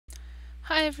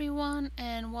Hi everyone,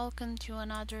 and welcome to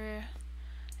another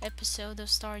episode of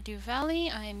Stardew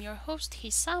Valley. I am your host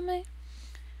Hisame,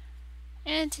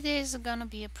 and today is gonna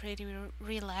be a pretty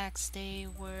relaxed day.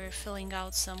 We're filling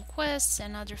out some quests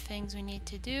and other things we need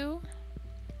to do.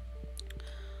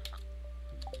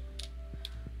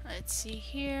 Let's see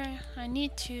here. I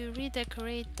need to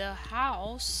redecorate the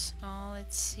house.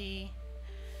 Let's see.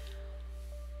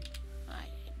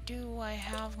 I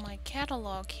have my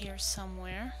catalog here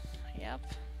somewhere? Yep.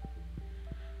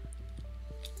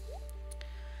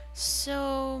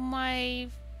 So my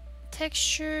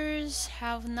textures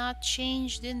have not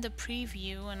changed in the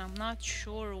preview, and I'm not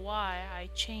sure why. I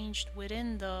changed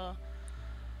within the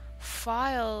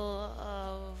file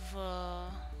of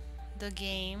the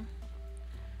game,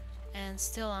 and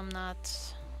still I'm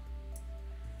not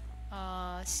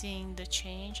seeing the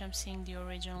change. I'm seeing the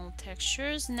original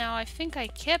textures. Now I think I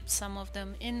kept some of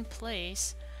them in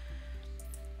place,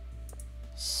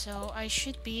 so I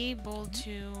should be able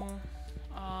to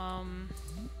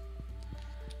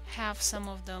have some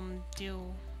of them do.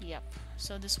 Yep,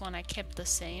 so this one I kept the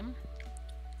same.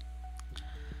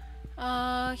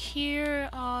 Here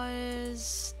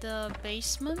is the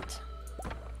basement,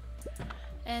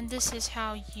 and this is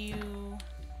how you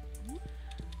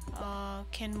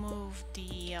can move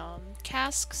the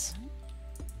casks.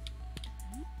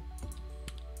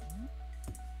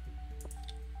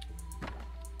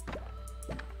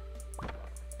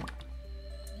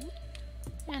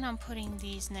 And I'm putting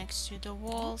these next to the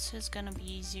wall, so it's gonna be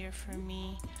easier for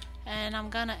me. And I'm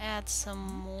gonna add some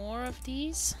more of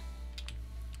these.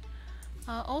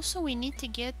 Also, we need to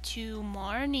get to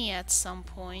Marnie at some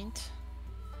point.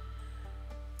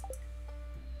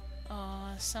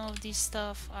 Some of these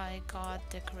stuff I got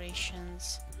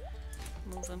decorations.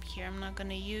 Move them here. I'm not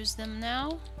gonna use them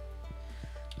now.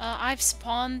 I've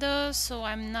spawned those, so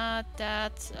I'm not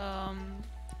that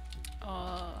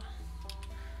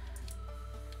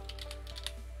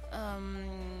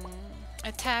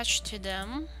attached to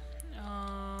them.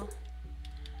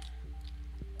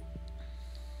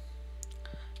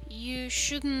 You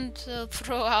shouldn't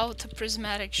throw out a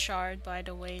prismatic shard, by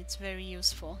the way, it's very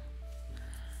useful.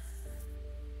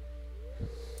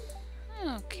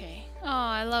 Okay. Oh,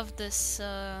 I love this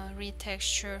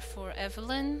retexture for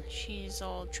Evelyn. She's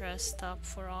all dressed up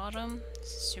for autumn.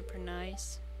 This is super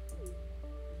nice.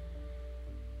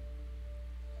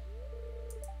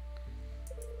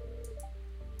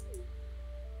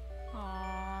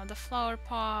 Aw, the flower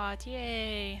pot,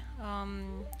 yay!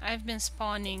 I've been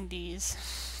spawning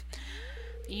these.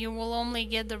 You will only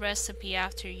get the recipe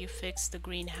after you fix the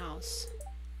greenhouse.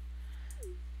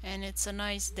 And it's a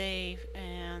nice day,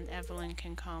 and Evelyn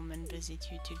can come and visit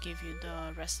you to give you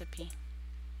the recipe.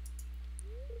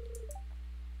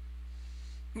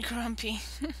 Grumpy.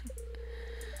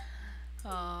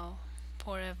 Oh,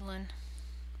 poor Evelyn.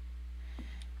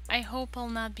 I hope I'll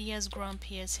not be as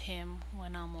grumpy as him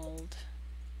when I'm old.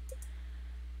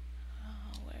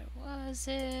 Where was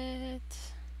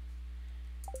it?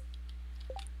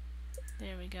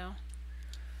 There we go.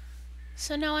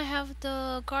 So now I have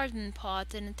the garden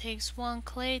pot, and it takes 1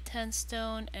 clay, 10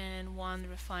 stone, and 1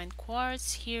 refined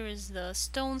quartz. Here is the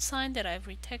stone sign that I've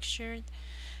retextured,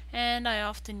 and I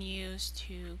often use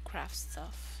to craft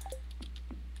stuff.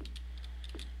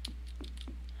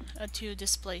 To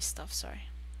display stuff, sorry.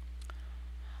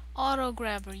 Auto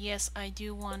grabber, yes, I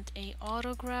do want a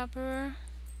auto grabber.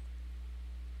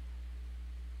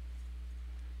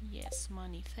 Yes,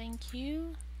 money, thank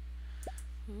you.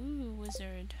 Ooh,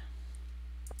 wizard.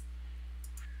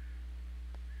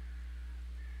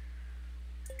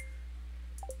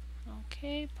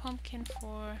 Okay, pumpkin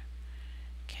for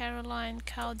Caroline.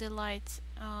 Cow delight.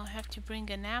 Have to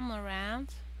bring an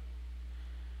amaranth.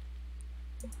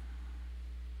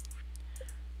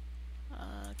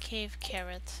 Cave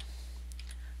carrot.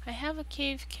 I have a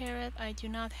cave carrot. I do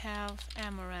not have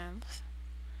amaranth.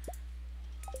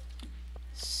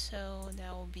 So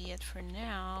that will be it for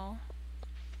now.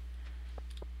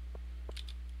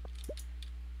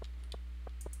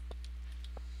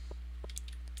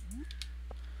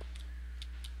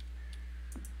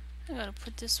 I gotta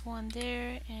put this one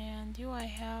there. And do I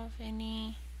have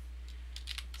any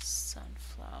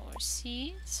sunflower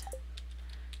seeds?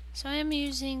 So I am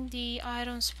using the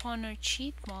item spawner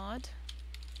cheat mod,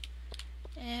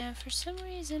 and for some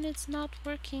reason it's not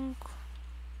working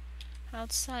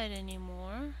outside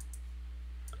anymore.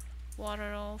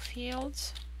 Water all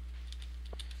fields.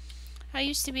 I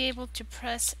used to be able to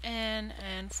press N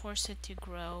and force it to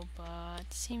grow, but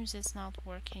it seems it's not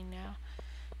working now.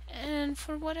 And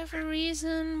for whatever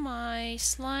reason, my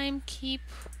slime keep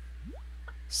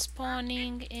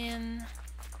spawning in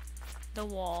the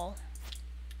wall.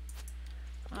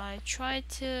 I tried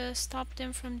to stop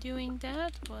them from doing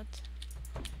that, but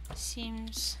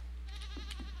seems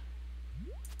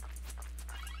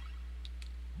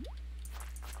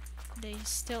they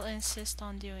still insist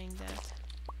on doing that.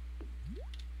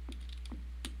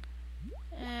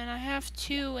 And I have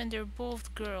two and they're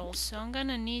both girls, so I'm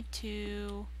gonna need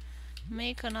to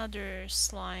make another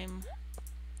slime.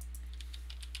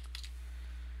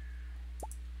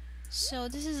 So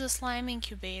this is a slime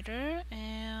incubator,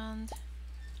 and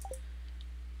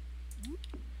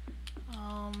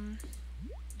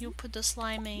you put the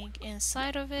slime egg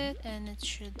inside of it and it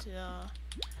should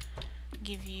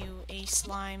give you a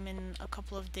slime in a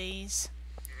couple of days.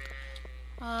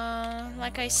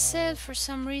 Like I said, for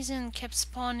some reason it kept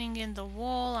spawning in the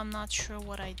wall. I'm not sure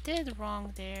what I did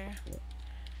wrong there.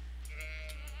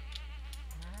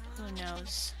 Who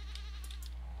knows?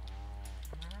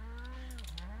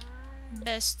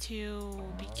 Best to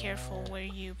be careful where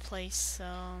you place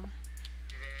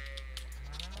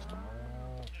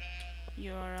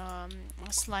your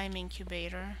slime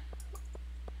incubator.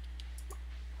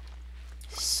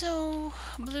 So,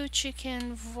 blue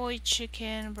chicken, void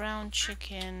chicken, brown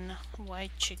chicken,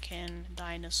 white chicken,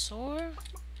 dinosaur.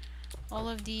 All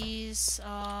of these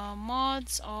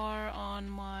mods are on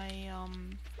my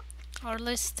are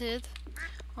listed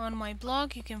on my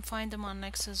blog. You can find them on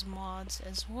Nexus Mods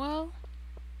as well.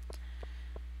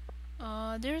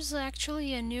 There's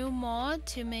actually a new mod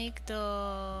to make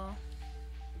the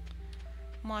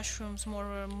mushrooms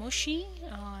more mushy,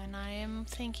 and I am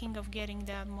thinking of getting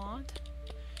that mod.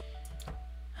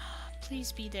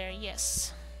 Please be there,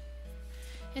 yes.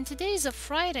 And today is a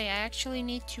Friday. I actually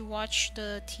need to watch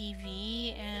the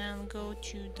TV and go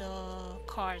to the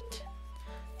cart,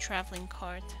 traveling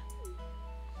cart.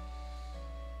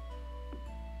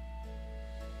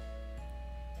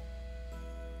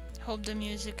 Hope the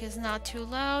music is not too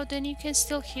loud and you can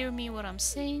still hear me what I'm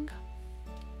saying.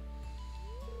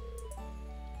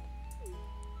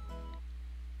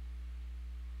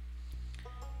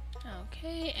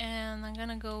 Okay, and I'm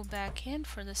gonna go back in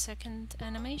for the second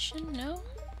animation. No?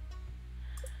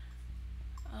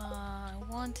 I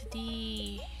want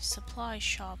the supply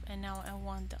shop and now I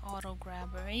want the auto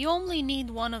grabber. You only need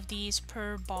one of these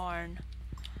per barn,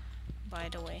 by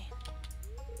the way.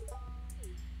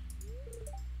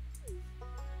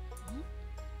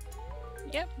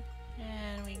 Yep,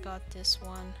 and we got this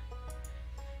one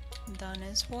done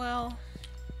as well.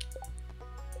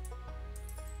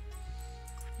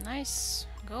 Nice.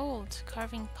 Gold.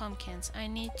 Carving pumpkins. I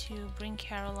need to bring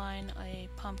Caroline a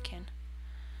pumpkin.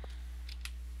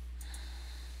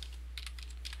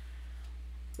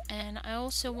 And I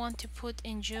also want to put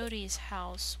in Jody's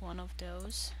house one of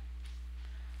those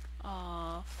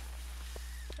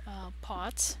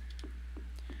pots.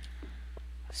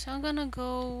 So I'm gonna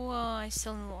go, I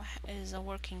still is a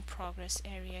work in progress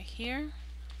area here.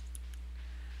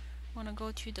 Wanna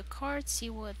go to the cart, see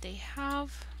what they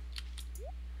have.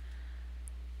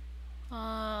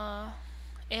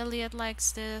 Elliot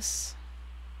likes this.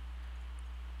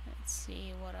 Let's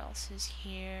see what else is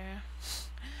here.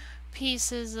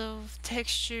 Pieces of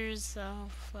textures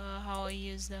of how I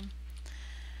use them.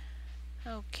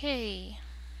 Okay.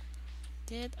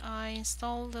 Did I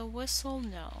install the whistle?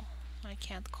 No. I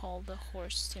can't call the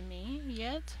horse to me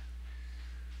yet.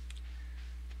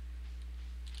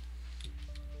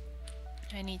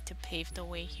 I need to pave the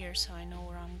way here so I know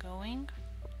where I'm going.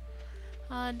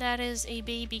 That is a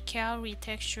baby cow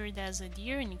retextured as a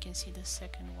deer, and you can see the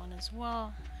second one as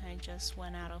well. I just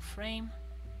went out of frame.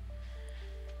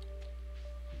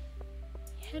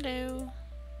 Hello.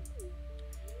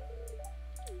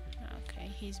 Okay,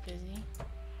 he's busy.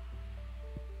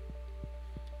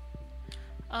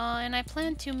 And I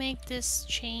plan to make this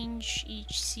change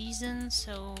each season,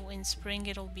 so in spring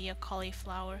it'll be a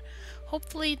cauliflower.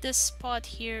 Hopefully this spot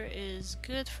here is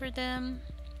good for them.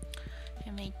 I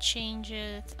may change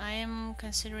it. I am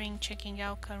considering checking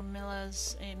out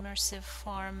Carmilla's immersive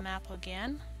farm map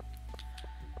again.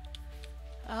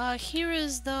 Here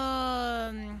is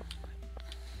the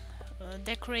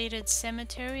decorated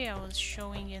cemetery I was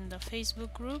showing in the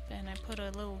Facebook group, and I put a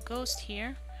little ghost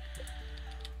here.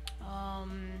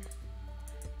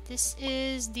 This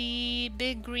is the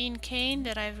big green cane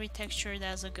that I've retextured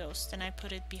as a ghost, and I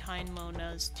put it behind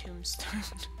Mona's tombstone.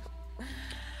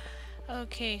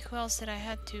 Okay, who else did I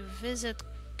had to visit?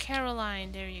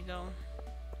 Caroline, there you go.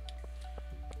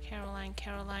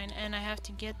 Caroline, and I have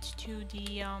to get to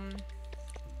the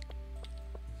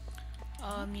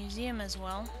museum as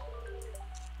well.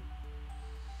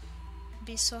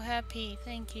 Be so happy,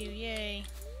 thank you, yay.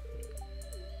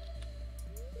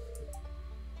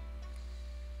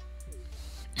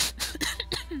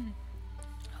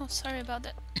 Oh, sorry about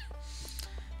that.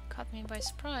 Caught me by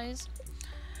surprise.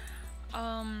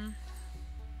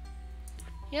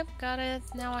 Yep, got it.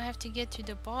 Now I have to get to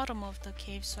the bottom of the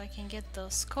cave so I can get the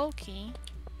skull key.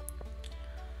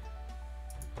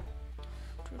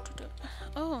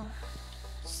 Oh,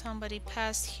 somebody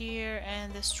passed here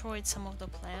and destroyed some of the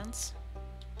plants.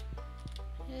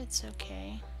 It's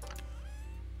okay.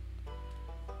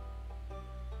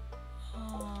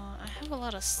 I have a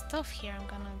lot of stuff here. I'm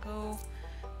gonna go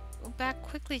back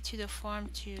quickly to the farm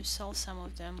to sell some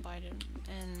of them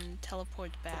and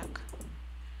teleport back.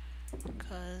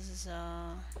 Because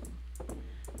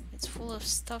it's full of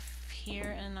stuff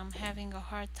here and I'm having a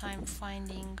hard time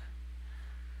finding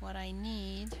what I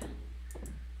need.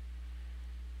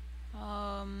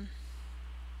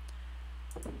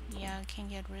 Yeah, I can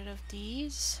get rid of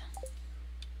these.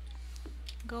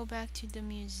 Go back to the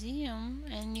museum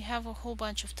and you have a whole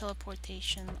bunch of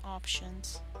teleportation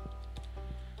options.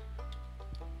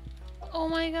 Oh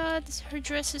my god, her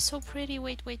dress is so pretty.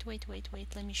 Wait,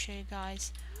 let me show you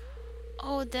guys.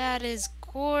 Oh, that is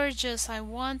gorgeous. I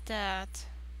want that.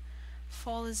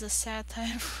 Fall is a sad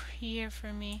time of year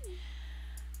for me.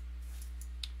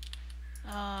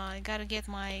 I gotta get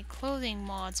my clothing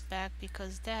mods back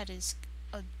because that is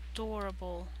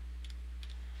adorable.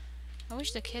 I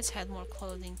wish the kids had more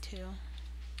clothing too.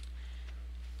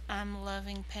 I'm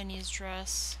loving Penny's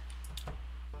dress.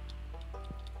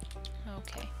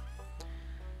 Okay.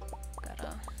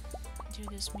 Gotta do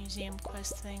this museum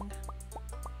quest thing.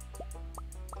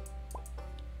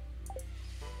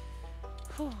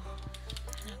 Whew.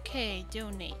 Okay,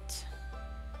 donate.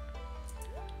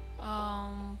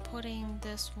 Putting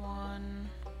this one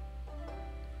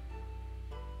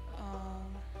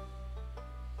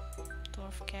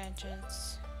dwarf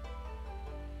gadgets,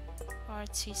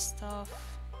 artsy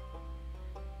stuff,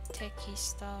 techie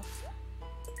stuff.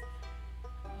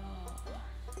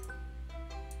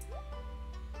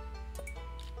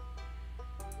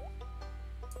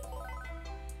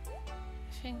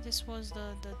 I think this was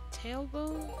the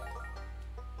tailbone.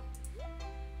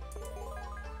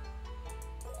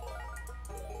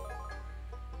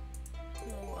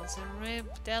 What was a rib?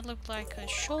 That looked like a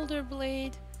shoulder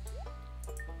blade.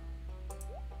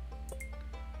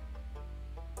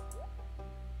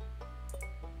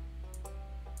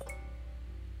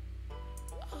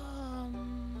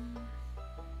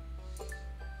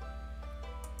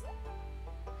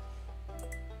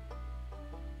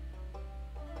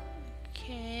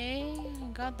 Okay,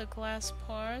 got the glass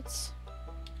parts.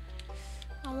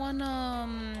 I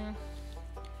wanna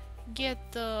get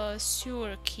the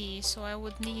sewer key, so I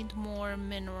would need more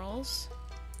minerals.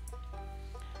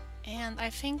 And I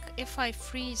think if I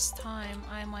freeze time,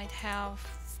 I might have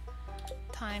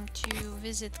time to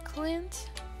visit Clint.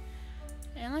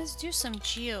 And let's do some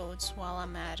geodes while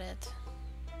I'm at it.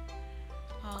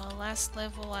 Last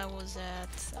level I was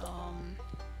at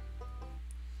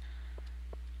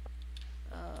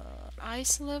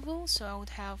ice level, so I would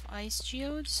have ice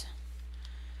geodes.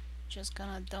 Just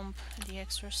gonna dump the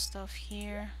extra stuff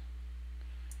here.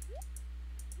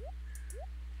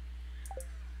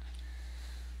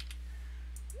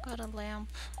 Got a lamp.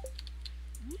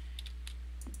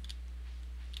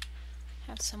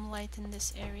 Have some light in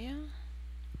this area.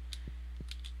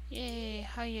 Yay,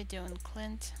 how you doing,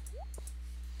 Clint?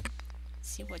 Let's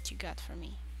see what you got for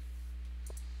me.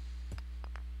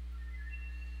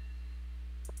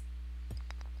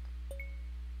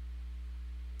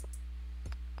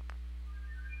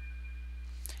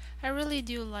 I really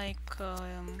do like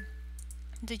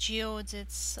the geodes.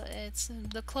 It's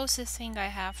the closest thing I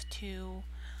have to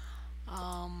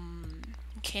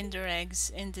Kinder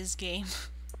eggs in this game.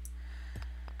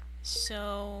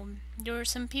 So there were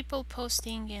some people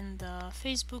posting in the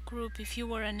Facebook group, if you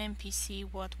were an NPC,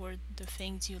 what were the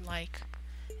things you like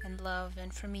and love,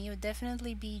 and for me it would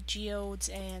definitely be geodes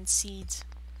and seeds.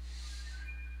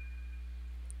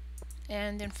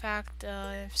 And in fact,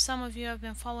 if some of you have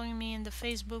been following me in the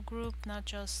Facebook group, not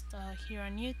just here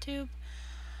on YouTube,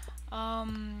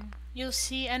 you'll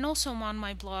see, and also on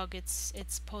my blog, it's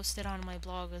posted on my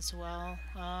blog as well,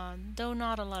 though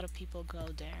not a lot of people go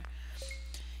there.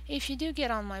 If you do get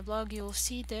on my blog, you'll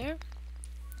see there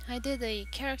I did a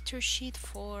character sheet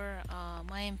for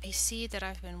my NPC that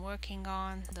I've been working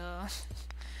on, the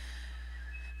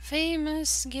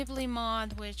famous Ghibli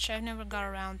mod, which I never got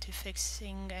around to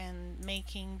fixing and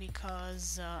making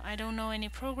because I don't know any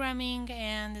programming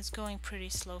and it's going pretty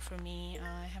slow for me.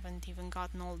 I haven't even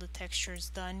gotten all the textures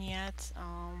done yet.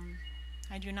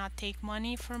 I do not take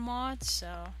money for mods,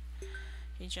 so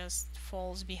it just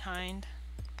falls behind.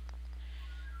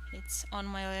 It's on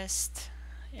my list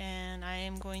and I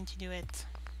am going to do it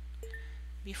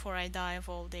before I die of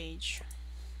old age.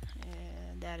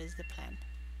 That is the plan.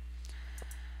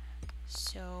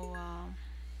 So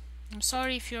I'm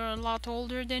sorry if you're a lot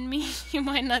older than me, you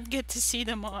might not get to see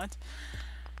the mod.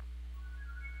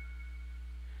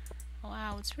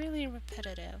 Wow, it's really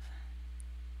repetitive.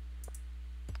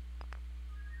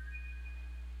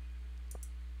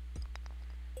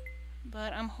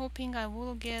 But I'm hoping I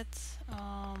will get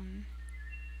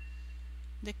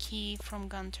the key from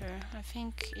Gunther. I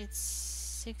think it's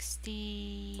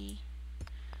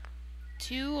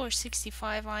 62 or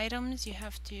 65 items you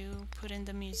have to put in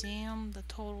the museum. The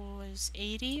total is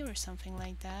 80 or something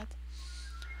like that.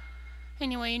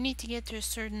 Anyway, you need to get to a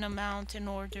certain amount in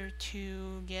order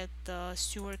to get the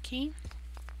sewer key.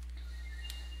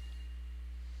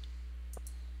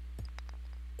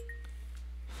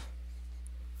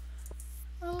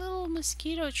 A little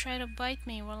mosquito tried to bite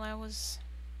me while I was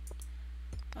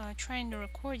trying to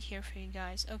record here for you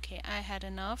guys. Okay, I had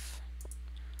enough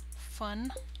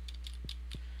fun.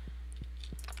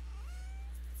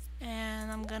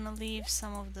 And I'm gonna leave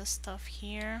some of the stuff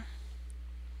here.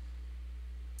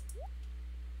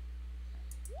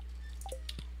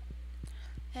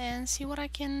 And see what I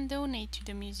can donate to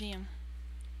the museum.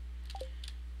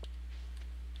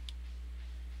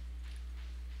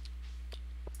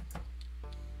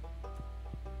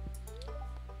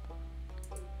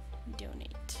 Donate.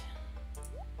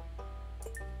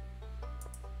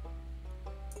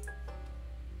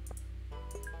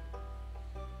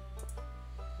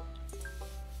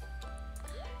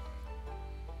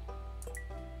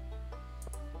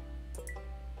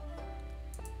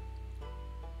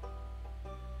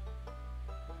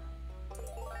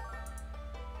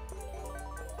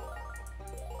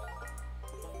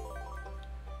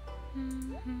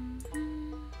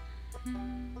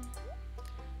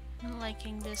 I'm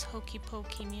liking this hokey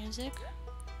pokey music.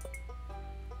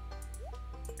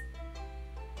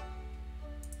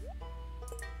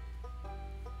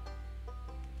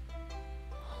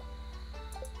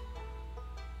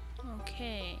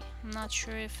 Okay, I'm not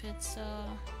sure if it's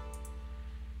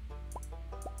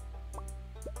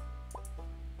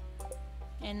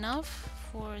enough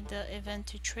for the event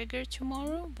to trigger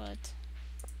tomorrow, but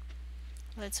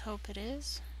let's hope it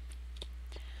is.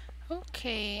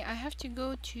 Okay, I have to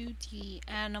go to the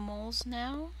animals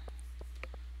now.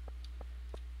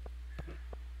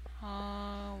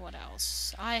 What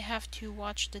else? I have to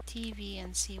watch the TV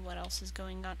and see what else is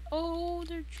going on. Oh,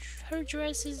 her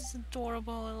dress is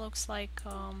adorable. It looks like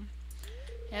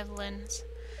Evelyn's.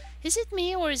 Is it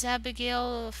me, or is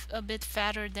Abigail a bit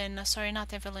fatter than, sorry,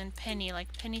 not Evelyn, Penny?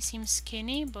 Like, Penny seems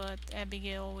skinny, but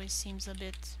Abigail always seems a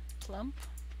bit plump.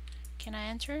 Can I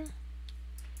enter?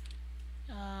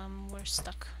 We're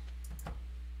stuck.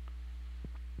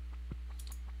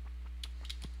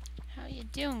 How you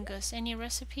doing, Gus? Any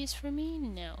recipes for me?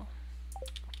 No.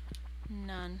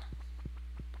 None.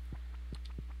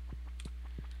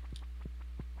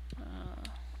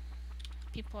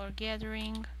 People are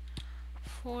gathering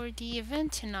for the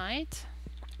event tonight.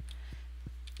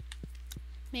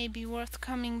 Maybe worth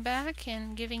coming back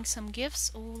and giving some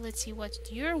gifts. Oh, let's see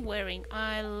what you're wearing.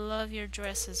 I love your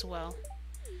dress as well.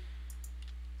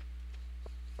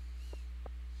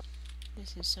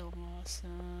 This is so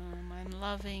awesome. I'm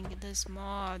loving this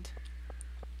mod.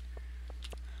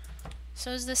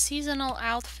 So is the seasonal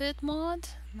outfit mod.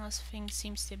 Nothing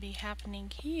seems to be happening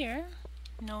here.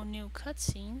 No new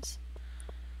cutscenes.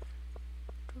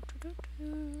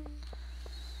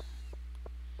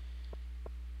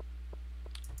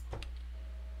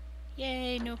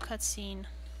 Yay, no cutscene.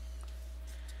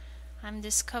 I'm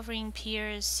discovering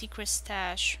Pierre's secret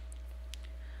stash.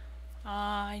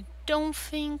 I don't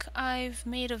think I've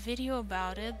made a video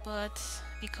about it, but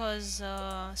because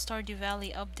Stardew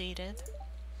Valley updated,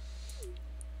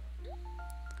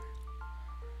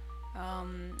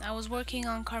 I was working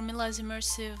on Carmilla's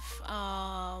immersive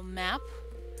map,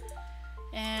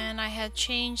 and I had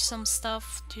changed some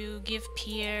stuff to give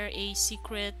Pierre a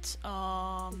secret,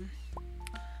 what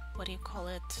do you call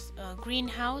it,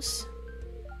 greenhouse.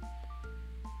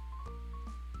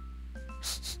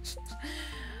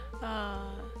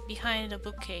 Behind a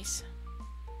bookcase.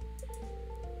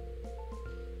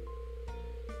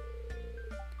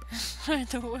 Are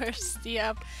the worst,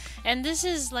 yep. And this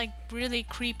is like really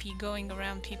creepy going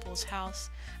around people's house.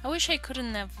 I wish I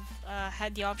couldn't have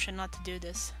had the option not to do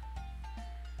this.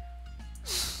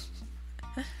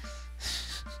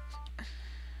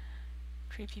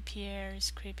 Creepy Pierre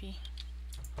is creepy.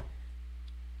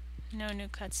 No new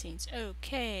cutscenes.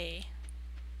 Okay.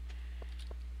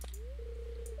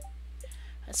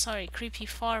 Sorry, creepy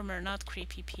farmer, not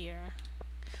creepy Pierre.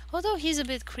 Although he's a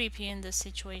bit creepy in this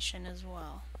situation as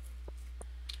well.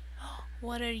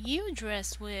 What are you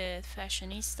dressed with,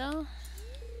 fashionista?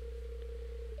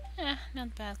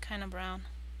 Not bad, kinda brown.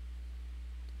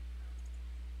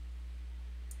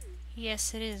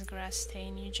 Yes, it is grass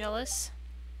stain. You jealous?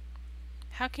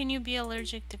 How can you be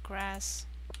allergic to grass?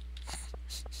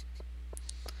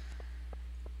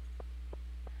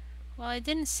 Well, I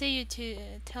didn't say you to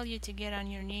tell you to get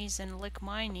on your knees and lick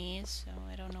my knees, so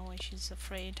I don't know why she's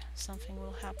afraid something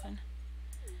will happen.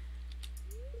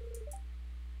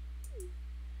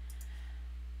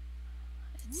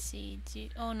 Let's see.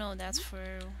 Oh no, that's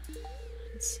for.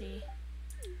 Let's see.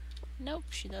 Nope,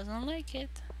 she doesn't like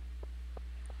it.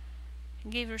 I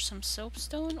gave her some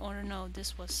soapstone, or no,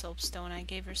 this was soapstone. I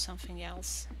gave her something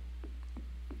else.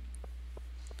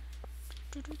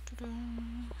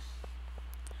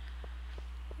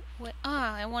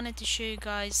 I wanted to show you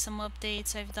guys some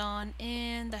updates I've done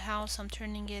in the house. I'm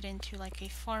turning it into like a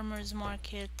farmer's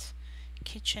market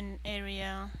kitchen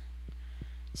area.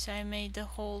 So I made the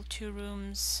whole 2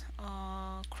 rooms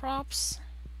crops.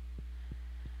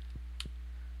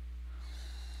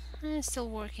 I'm still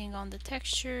working on the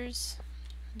textures.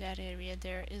 That area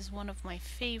there is one of my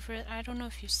favorite. I don't know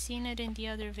if you've seen it in the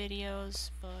other videos,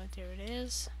 but there it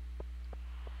is.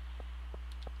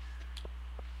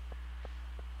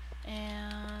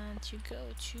 And you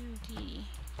go to the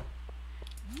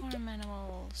farm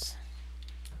animals.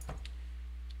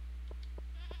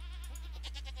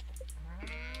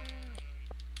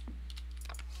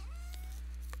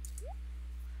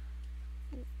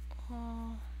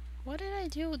 What did I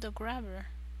do with the grabber?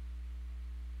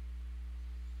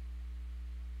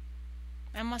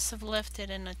 I must have left it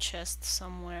in a chest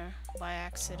somewhere by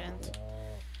accident.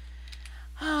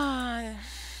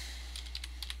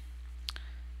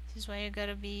 This is why you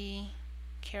gotta be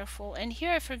careful. And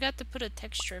here I forgot to put a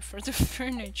texture for the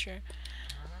furniture.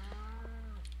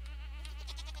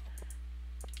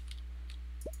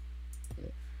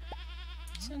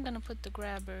 So I'm gonna put the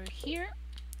grabber here,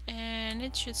 and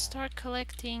it should start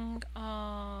collecting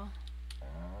all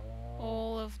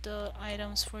of the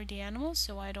items for the animals,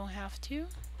 so I don't have to.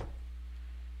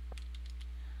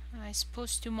 I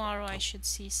suppose tomorrow I should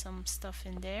see some stuff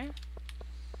in there.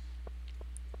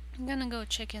 I'm gonna go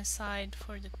check inside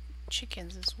for the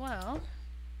chickens as well,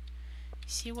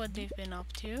 see what they've been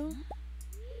up to.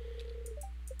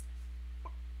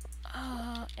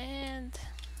 And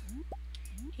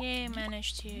yeah, I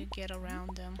managed to get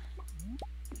around them.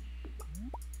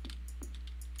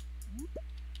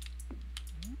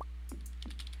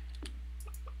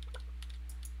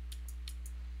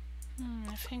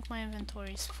 I think my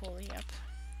inventory is fully up.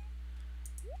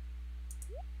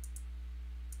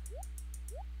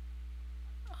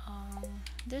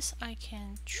 This I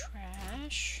can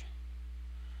trash.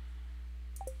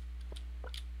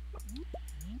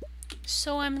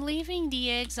 So I'm leaving the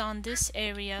eggs on this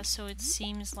area, so it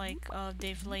seems like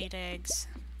they've laid eggs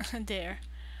there.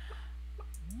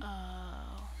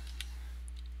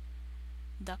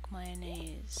 Duck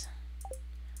mayonnaise.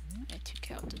 I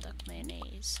took out the duck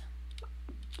mayonnaise.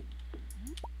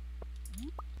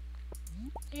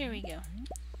 There we go.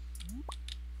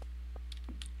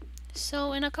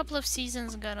 So in a couple of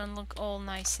seasons, gonna look all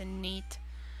nice and neat.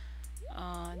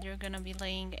 They're gonna be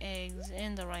laying eggs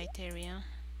in the right area.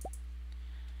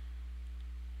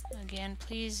 Again,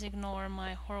 please ignore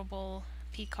my horrible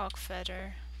peacock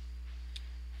feather.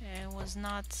 It was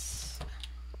not...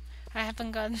 I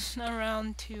haven't gotten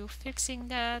around to fixing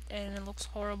that, and it looks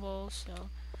horrible, so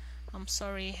I'm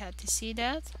sorry you had to see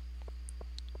that.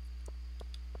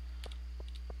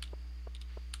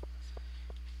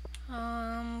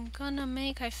 I'm gonna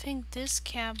make, I think, this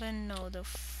cabin, no, the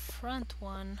front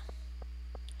one,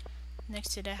 next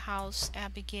to the house,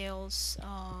 Abigail's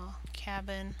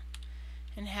cabin,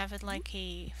 and have it like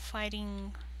a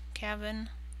fighting cabin.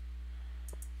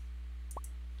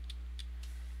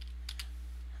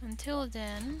 Until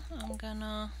then, I'm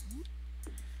gonna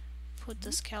put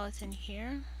the skeleton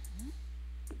here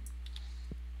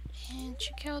and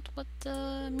check out what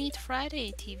the Meat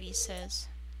Friday TV says.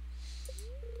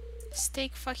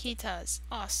 Steak fajitas,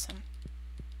 awesome.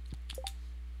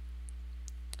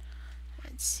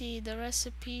 Let's see, the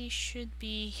recipe should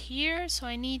be here. So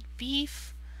I need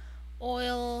beef,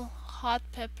 oil, hot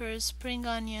peppers, spring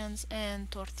onions, and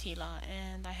tortilla.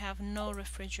 And I have no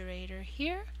refrigerator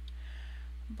here,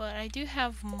 but I do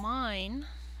have mine,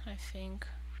 I think.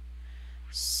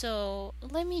 So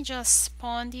let me just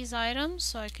spawn these items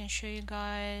so I can show you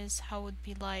guys how it would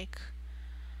be like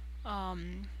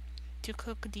to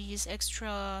cook these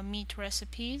extra meat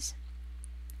recipes.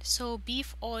 So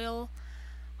beef oil,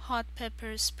 hot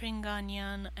peppers, spring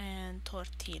onion, and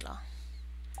tortilla.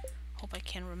 Hope I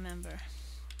can remember.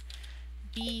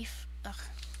 Beef.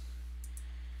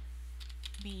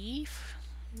 Beef.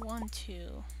 1,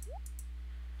 2.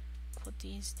 Put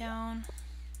these down.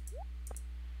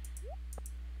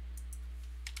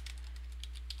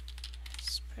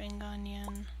 Spring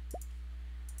onion.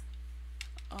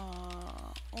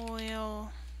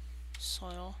 Oil.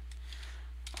 Soil.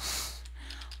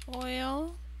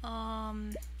 Oil.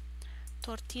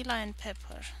 Tortilla and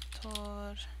pepper.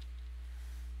 Tortilla.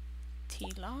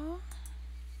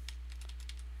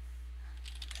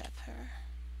 Pepper.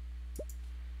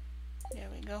 There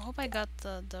we go. Hope I got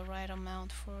the right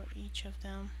amount for each of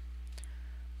them.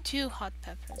 2 hot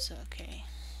peppers, okay.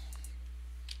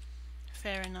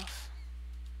 Fair enough.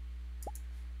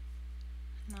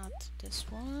 Not this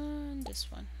one,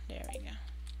 this one. There we go.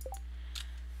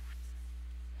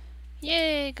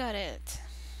 Yay, got it.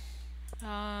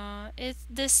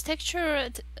 This texture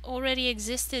already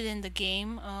existed in the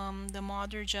game. The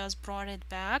modder just brought it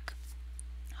back.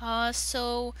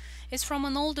 So it's from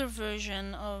an older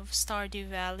version of Stardew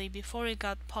Valley before it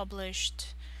got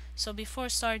published. So before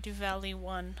Stardew Valley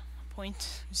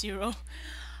 1.0.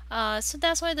 So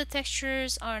that's why the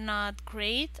textures are not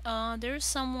great. There's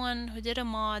someone who did a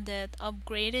mod that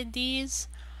upgraded these,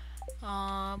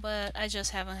 but I just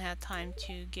haven't had time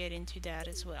to get into that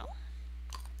as well.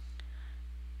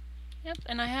 Yep,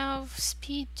 and I have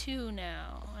speed 2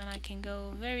 now, and I can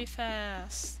go very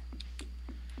fast.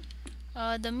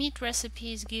 The meat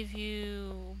recipes give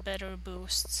you better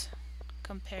boosts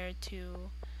compared to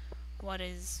what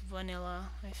is vanilla,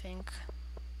 I think.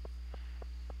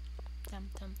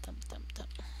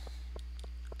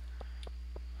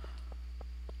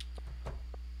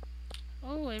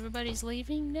 Oh, everybody's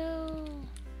leaving? No!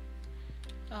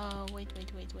 Wait.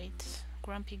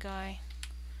 Grumpy guy.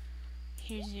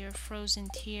 Here's your frozen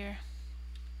tear.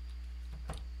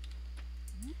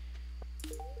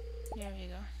 There we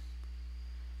go.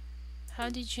 How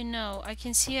did you know? I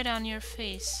can see it on your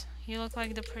face. You look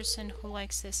like the person who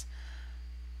likes this.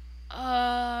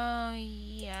 Yeah.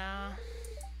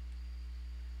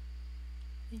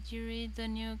 Did you read the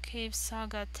new Cave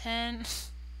Saga 10?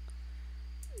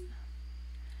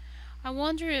 I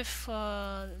wonder if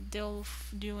they'll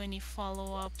do any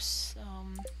follow-ups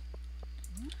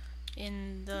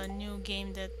in the new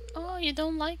game that... Oh, you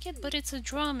don't like it? But it's a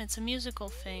drum, it's a musical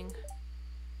thing.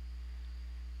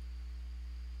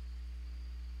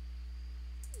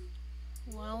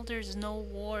 Well, there's no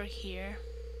war here.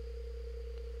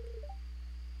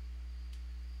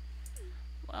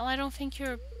 Well, I don't think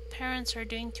your parents are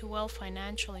doing too well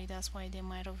financially, that's why they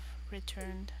might have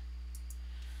returned.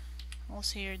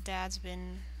 Also, your dad's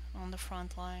been on the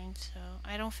front line, so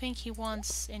I don't think he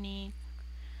wants any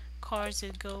cars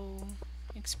that go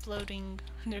exploding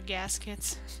their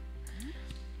gaskets.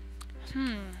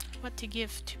 What to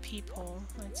give to people?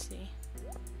 Let's see.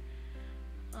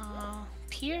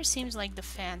 Pierre seems like the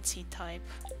fancy type.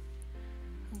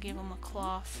 I'll give him a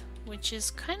cloth, which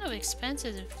is kind of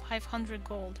expensive, 500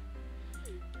 gold.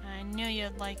 I knew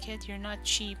you'd like it, you're not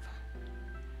cheap.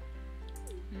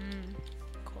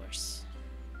 Of course.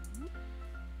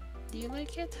 Do you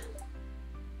like it?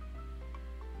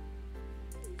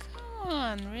 Come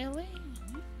on, really?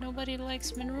 Nobody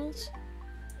likes minerals?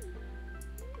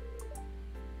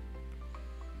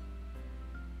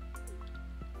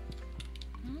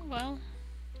 Well,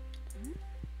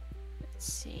 let's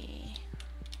see.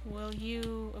 Will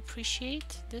you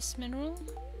appreciate this mineral?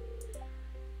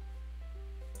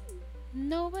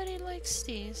 Nobody likes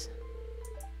these.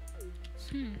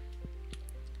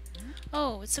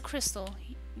 Oh, it's a crystal.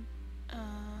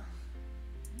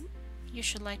 You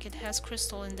should like it. It has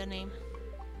crystal in the name.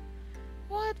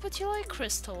 What? But you like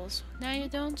crystals. Now you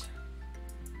don't?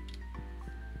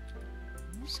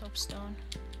 Soapstone.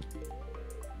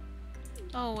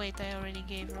 Oh wait, I already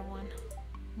gave her one.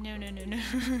 No.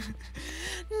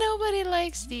 Nobody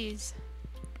likes these.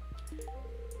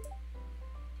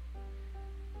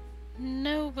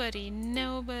 Nobody.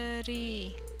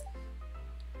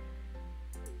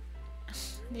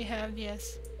 You have,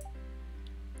 yes.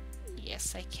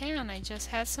 Yes, I can. I just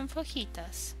had some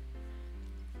fajitas.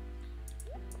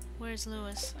 Where's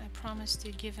Lewis? I promised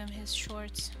to give him his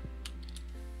shorts.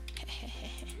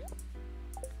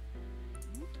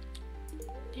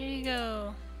 There you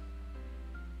go.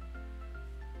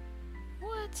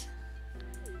 What?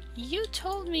 You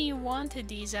told me you wanted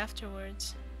these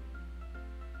afterwards.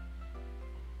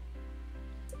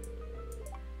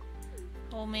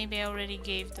 Oh, maybe I already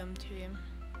gave them to him.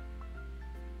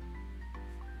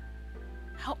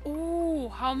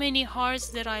 How many hearts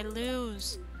did I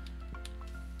lose?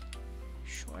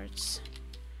 Shorts.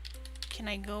 Can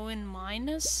I go in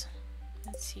minus?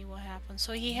 Let's see what happens.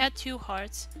 So he had 2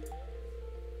 hearts.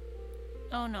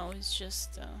 Oh no, it's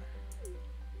just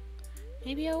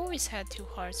maybe I always had 2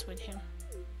 hearts with him.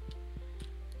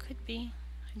 Could be.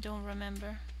 I don't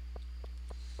remember.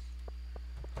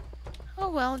 Oh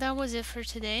well, that was it for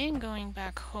today. I'm going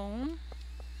back home.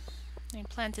 I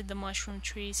planted the mushroom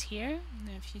trees here.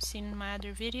 If you've seen my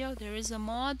other video, there is a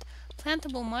mod,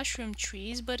 plantable mushroom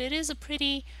trees, but it is a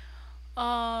pretty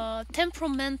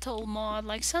temperamental mod.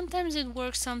 Like sometimes it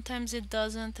works, sometimes it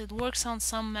doesn't. It works on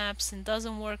some maps and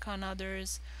doesn't work on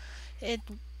others. It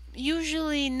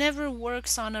usually never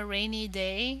works on a rainy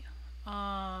day.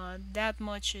 That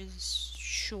much is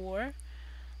sure.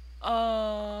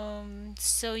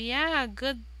 So yeah,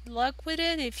 good luck with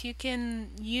it. If you can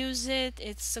use it,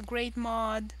 it's a great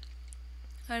mod.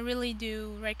 I really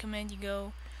do recommend you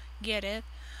go get it.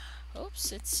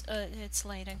 Oops, it's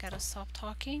late. I gotta stop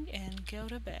talking and go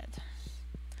to bed.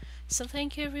 So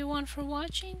thank you everyone for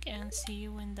watching, and see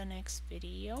you in the next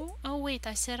video. Oh wait,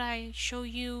 I said I show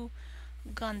you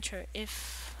Gunther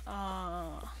if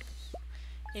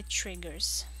it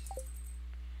triggers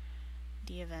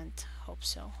the event. Hope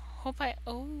so.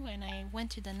 And I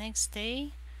went to the next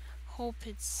day. Hope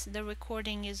the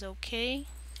recording is okay.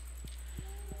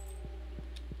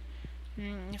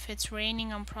 If it's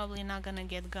raining, I'm probably not gonna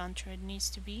get Gunther. It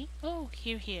needs to be. Oh,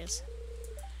 here he is.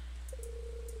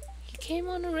 He came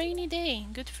on a rainy day.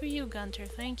 Good for you, Gunther.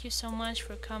 Thank you so much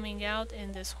for coming out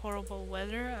in this horrible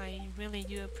weather. I really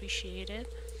do appreciate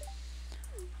it.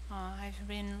 I've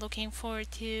been looking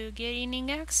forward to getting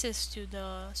access to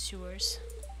the sewers.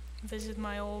 Visit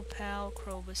my old pal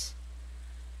Krobus.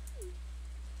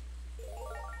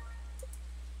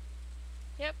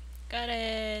 Yep, got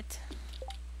it.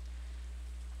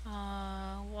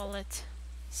 Wallet.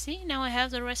 See, now I have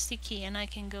the rusty key and I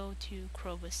can go to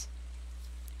Krobus.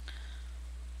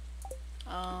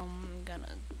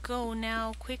 Gonna go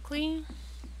now quickly,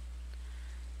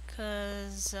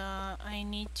 cause I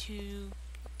need to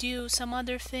do some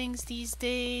other things these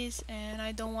days, and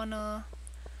I don't wanna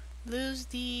lose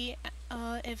the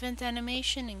event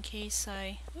animation in case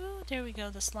oh, there we go,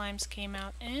 the slimes came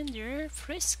out and they're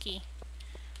frisky.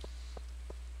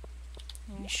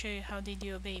 Let me show you how they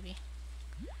do a baby.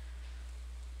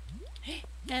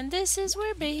 And this is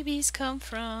where babies come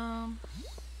from.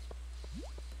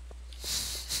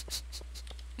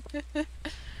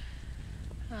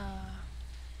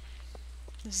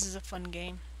 This is a fun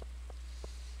game.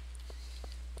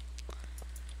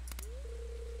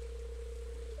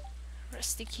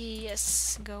 Rusty key,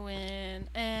 yes, go in.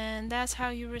 And that's how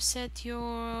you reset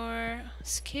your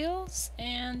skills.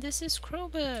 And this is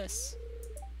Krobus.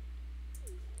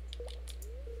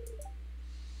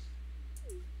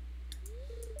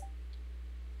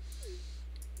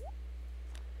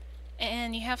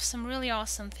 And you have some really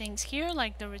awesome things here,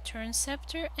 like the return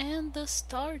scepter and the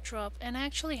star drop, and I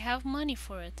actually have money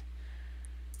for it.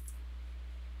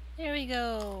 There we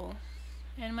go.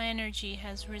 And my energy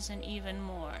has risen even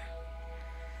more.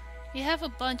 You have a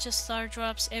bunch of star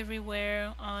drops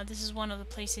everywhere. This is one of the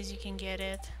places you can get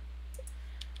it.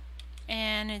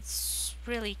 And it's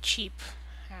really cheap,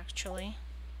 actually.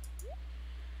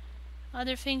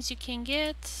 Other things you can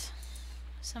get,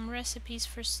 some recipes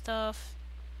for stuff,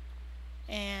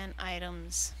 and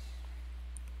items.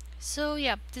 So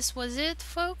yeah, this was it,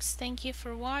 folks. Thank you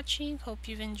for watching. Hope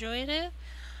you've enjoyed it.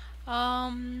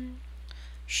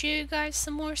 Show you guys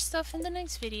some more stuff in the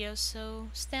next video, so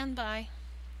stand by.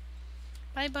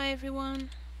 Bye bye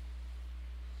everyone.